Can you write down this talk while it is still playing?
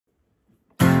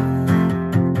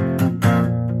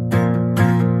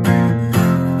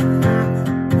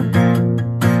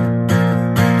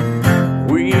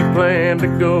plan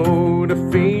to go to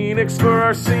Phoenix for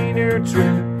our senior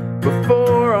trip.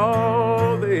 Before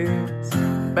all this,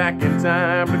 back in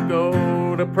time to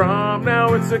go to prom.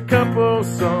 Now it's a couple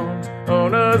songs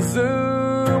on a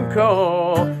Zoom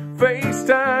call.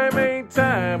 FaceTime ain't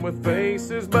time with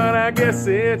faces, but I guess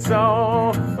it's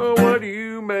all. What do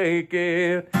you make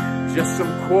it? Just some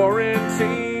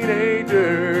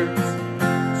quaranteenagers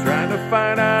trying to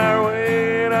find our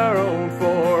way in our own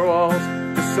four walls.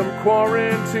 Just some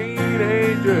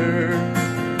quaranteenagers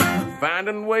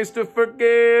finding ways to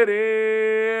forget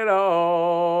it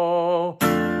all.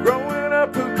 Growing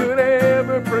up, who could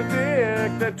ever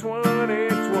predict that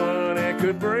 2020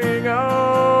 could bring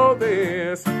all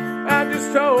this? I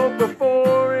just hope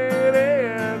before it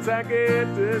ends I get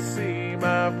to see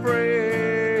my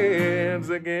friends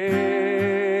again.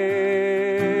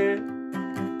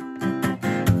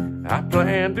 I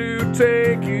plan to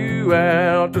take you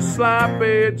out to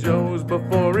Sloppy Joe's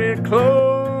before it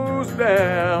closed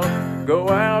down. Go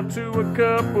out to a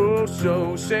couple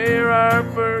shows, share our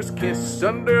first kiss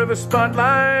under the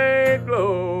spotlight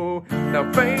glow.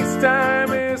 Now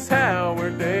FaceTime is how we're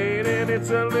dating. It's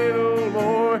a little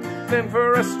more than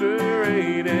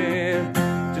frustrating.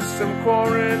 Just some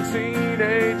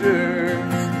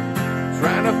quaranteenagers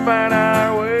trying to find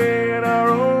our way in our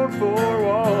own four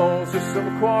walls. Just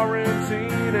some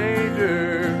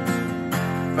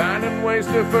quaranteenagers finding ways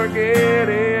to forget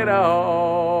it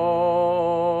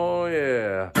all.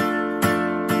 Yeah.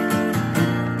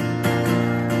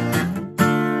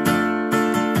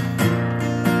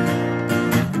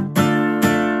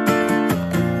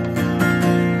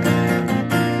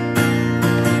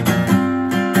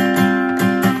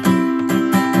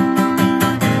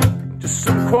 Just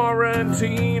some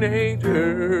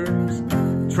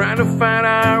quaranteenagers trying to find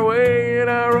our way in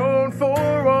our own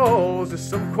four walls. Just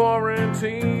some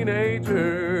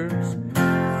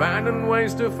quaranteenagers finding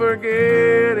ways to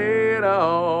forget it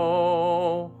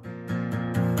all.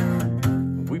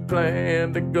 We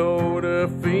plan to go to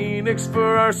Phoenix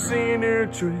for our senior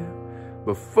trip.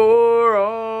 Before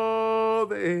all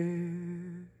this,